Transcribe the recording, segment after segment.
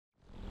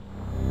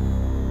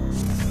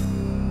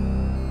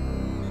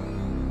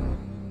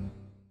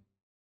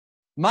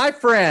My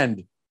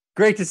friend,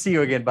 great to see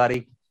you again,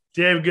 buddy.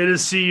 Dave, good to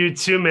see you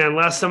too, man.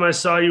 Last time I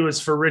saw you was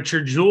for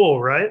Richard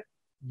Jewell, right?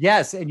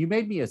 Yes, and you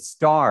made me a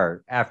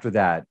star after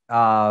that.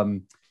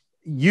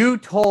 You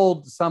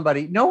told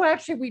somebody, no,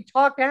 actually, we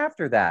talked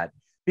after that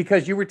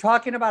because you were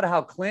talking about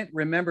how Clint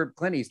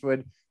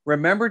Eastwood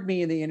remembered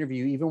me in the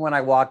interview, even when I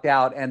walked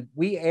out, and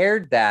we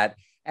aired that.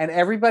 And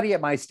everybody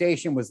at my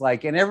station was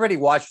like, and everybody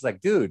watched was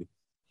like, dude,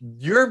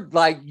 you're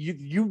like,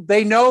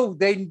 they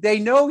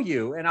know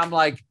you. And I'm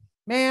like,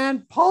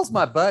 man, Paul's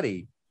my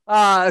buddy.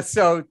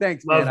 So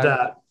thanks, Love man.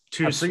 that.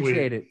 I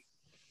appreciate it.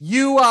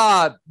 You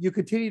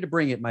continue to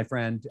bring it, my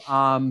friend.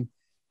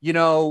 You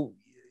know,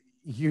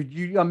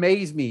 you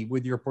amaze me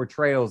with your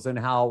portrayals and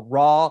how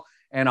raw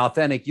and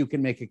authentic you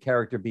can make a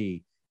character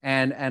be.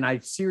 And I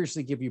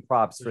seriously give you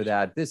props for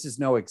that. This is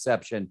no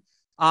exception.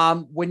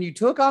 When you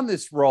took on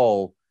this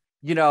role,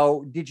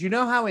 did you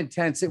know how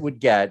intense it would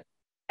get?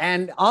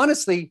 And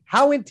honestly,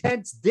 how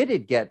intense did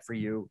it get for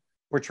you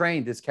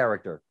portraying this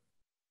character?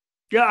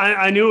 Yeah,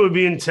 I knew it would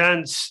be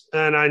intense,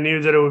 and I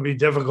knew that it would be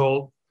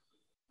difficult.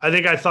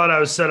 I thought I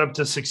was set up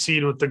to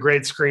succeed with the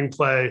great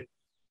screenplay,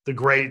 the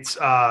great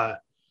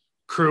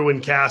crew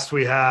and cast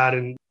we had.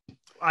 And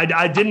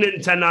I didn't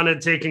intend on it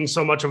taking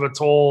so much of a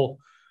toll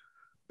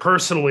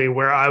personally,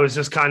 where I was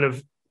just kind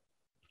of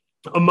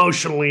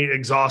emotionally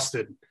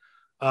exhausted.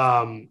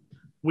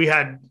 We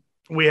had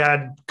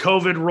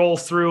COVID roll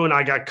through, and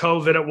I got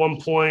COVID at one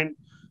point.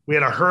 We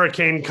had a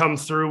hurricane come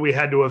through. We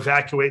had to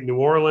evacuate New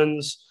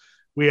Orleans.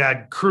 We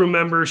had crew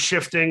members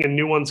shifting and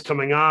new ones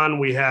coming on.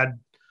 We had,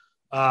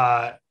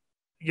 I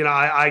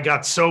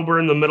got sober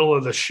in the middle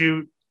of the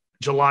shoot,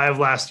 July of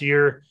last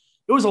year.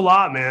 It was a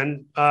lot,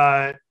 man.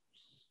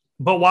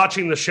 But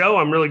watching the show,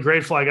 I'm really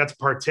grateful I got to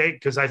partake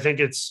because I think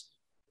it's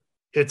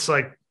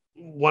like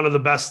one of the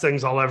best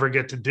things I'll ever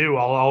get to do.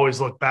 I'll always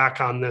look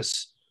back on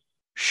this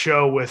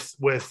show with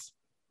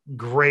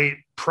great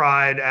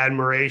pride,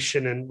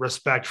 admiration, and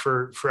respect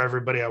for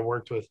everybody I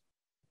worked with.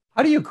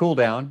 How do you cool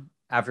down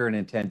after an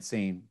intense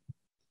scene?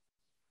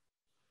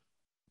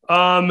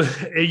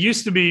 It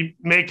used to be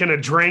making a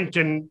drink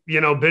and,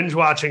 binge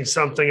watching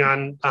something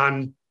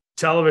on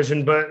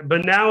television,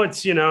 but now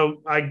it's,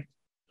 I'm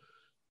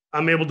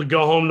able to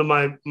go home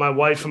to my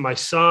wife and my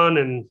son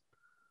and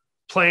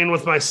playing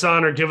with my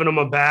son or giving him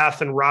a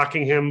bath and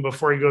rocking him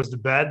before he goes to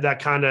bed. That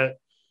kind of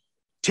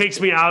takes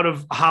me out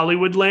of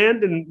Hollywood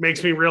land and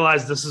makes me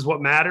realize this is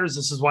what matters.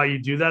 This is why you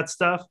do that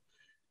stuff.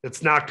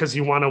 It's not because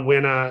you want to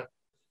win a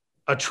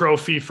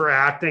trophy for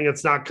acting.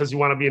 It's not because you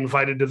want to be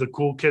invited to the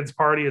cool kids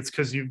party. It's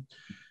because you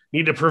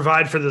need to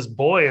provide for this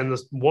boy and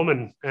this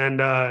woman. And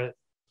that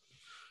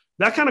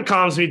kind of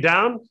calms me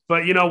down.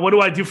 But, what do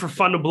I do for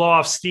fun to blow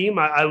off steam?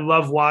 I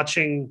love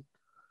watching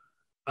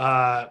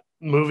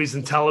movies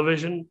and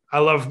television. I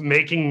love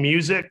making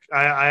music.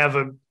 I have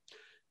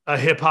a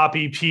hip hop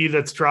EP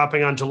that's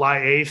dropping on July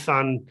 8th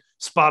on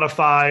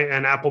Spotify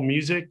and Apple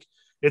Music.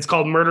 It's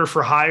called Murder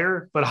for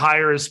Hire, but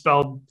hire is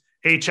spelled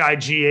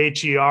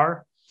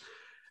Higher.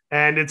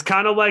 And it's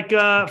kind of like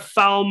a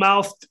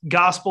foul-mouthed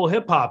gospel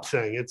hip-hop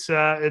thing.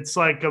 It's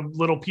like a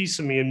little piece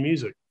of me in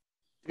music.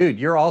 Dude,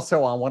 you're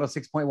also on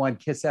 106.1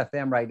 KISS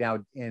FM right now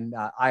in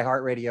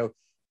iHeartRadio,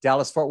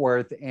 Dallas-Fort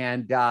Worth,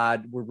 and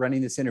we're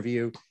running this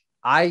interview.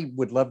 I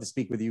would love to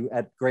speak with you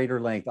at greater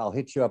length. I'll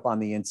hit you up on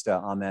the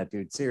Insta on that,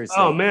 dude. Seriously.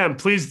 Oh, man,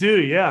 please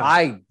do. Yeah.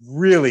 I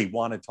really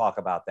want to talk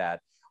about that.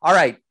 All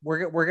right,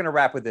 we're going to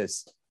wrap with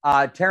this.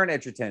 Taron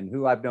Egerton,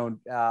 who I've known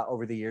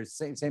over the years,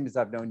 same as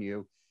I've known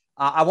you.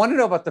 I want to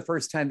know about the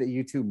first time that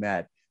you two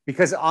met,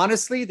 because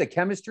honestly, the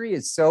chemistry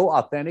is so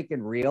authentic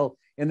and real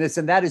in this,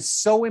 and that is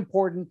so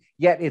important,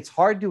 yet it's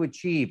hard to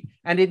achieve.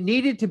 And it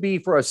needed to be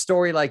for a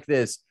story like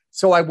this.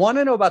 So I want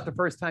to know about the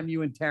first time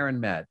you and Taron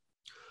met.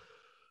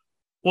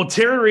 Well,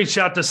 Taron reached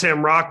out to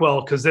Sam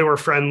Rockwell because they were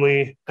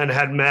friendly and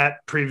had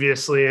met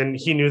previously, and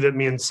he knew that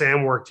me and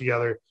Sam worked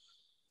together.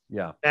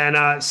 Yeah.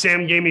 And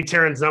Sam gave me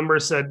Taron's number,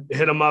 said,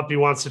 hit him up. He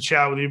wants to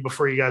chat with you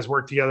before you guys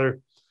work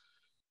together.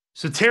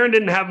 So Taron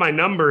didn't have my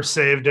number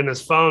saved in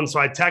his phone. So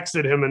I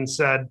texted him and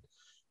said,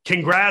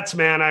 congrats,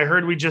 man. I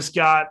heard we just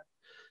got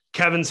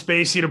Kevin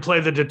Spacey to play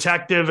the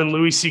detective and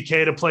Louis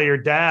C.K. to play your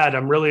dad.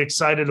 I'm really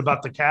excited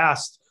about the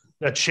cast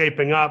that's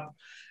shaping up.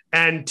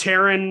 And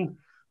Taron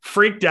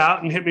freaked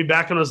out and hit me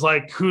back and was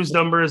like, whose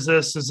number is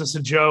this? Is this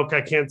a joke?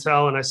 I can't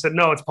tell. And I said,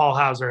 no, it's Paul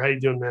Hauser. How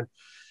you doing, man?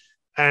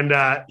 And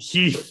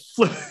he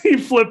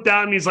flipped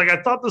out and he's like,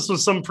 I thought this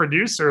was some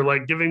producer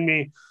like giving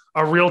me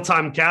a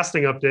real-time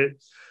casting update.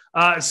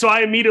 So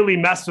I immediately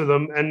messed with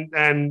him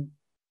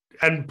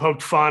and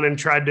poked fun and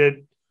tried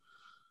to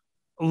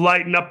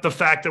lighten up the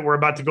fact that we're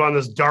about to go on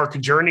this dark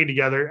journey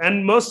together.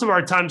 And most of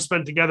our time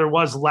spent together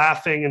was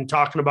laughing and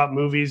talking about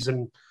movies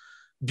and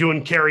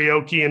doing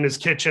karaoke in his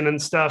kitchen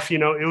and stuff.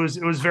 It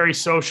was very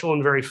social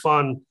and very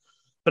fun.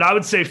 But I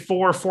would say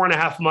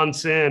 4.5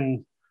 months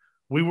in,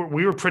 we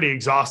were pretty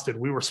exhausted.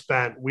 We were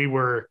spent. We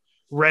were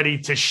ready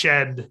to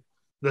shed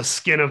the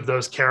skin of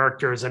those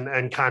characters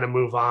and kind of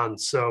move on.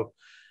 So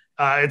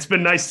it's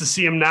been nice to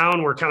see him now,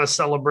 and we're kind of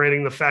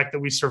celebrating the fact that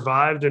we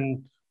survived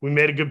and we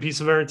made a good piece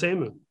of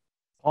entertainment.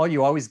 Paul,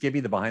 you always give me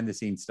the behind the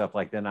scenes stuff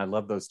like that. And I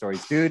love those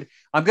stories, dude.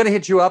 I'm going to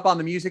hit you up on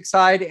the music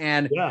side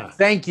and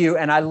thank you.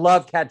 And I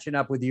love catching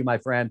up with you, my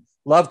friend.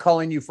 Love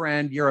calling you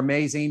friend. You're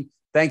amazing.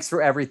 Thanks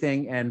for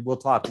everything. And we'll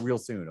talk real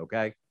soon.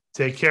 Okay.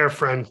 Take care,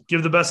 friend.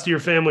 Give the best to your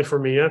family for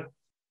me. Yeah.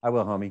 I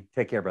will, homie.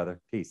 Take care, brother.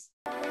 Peace.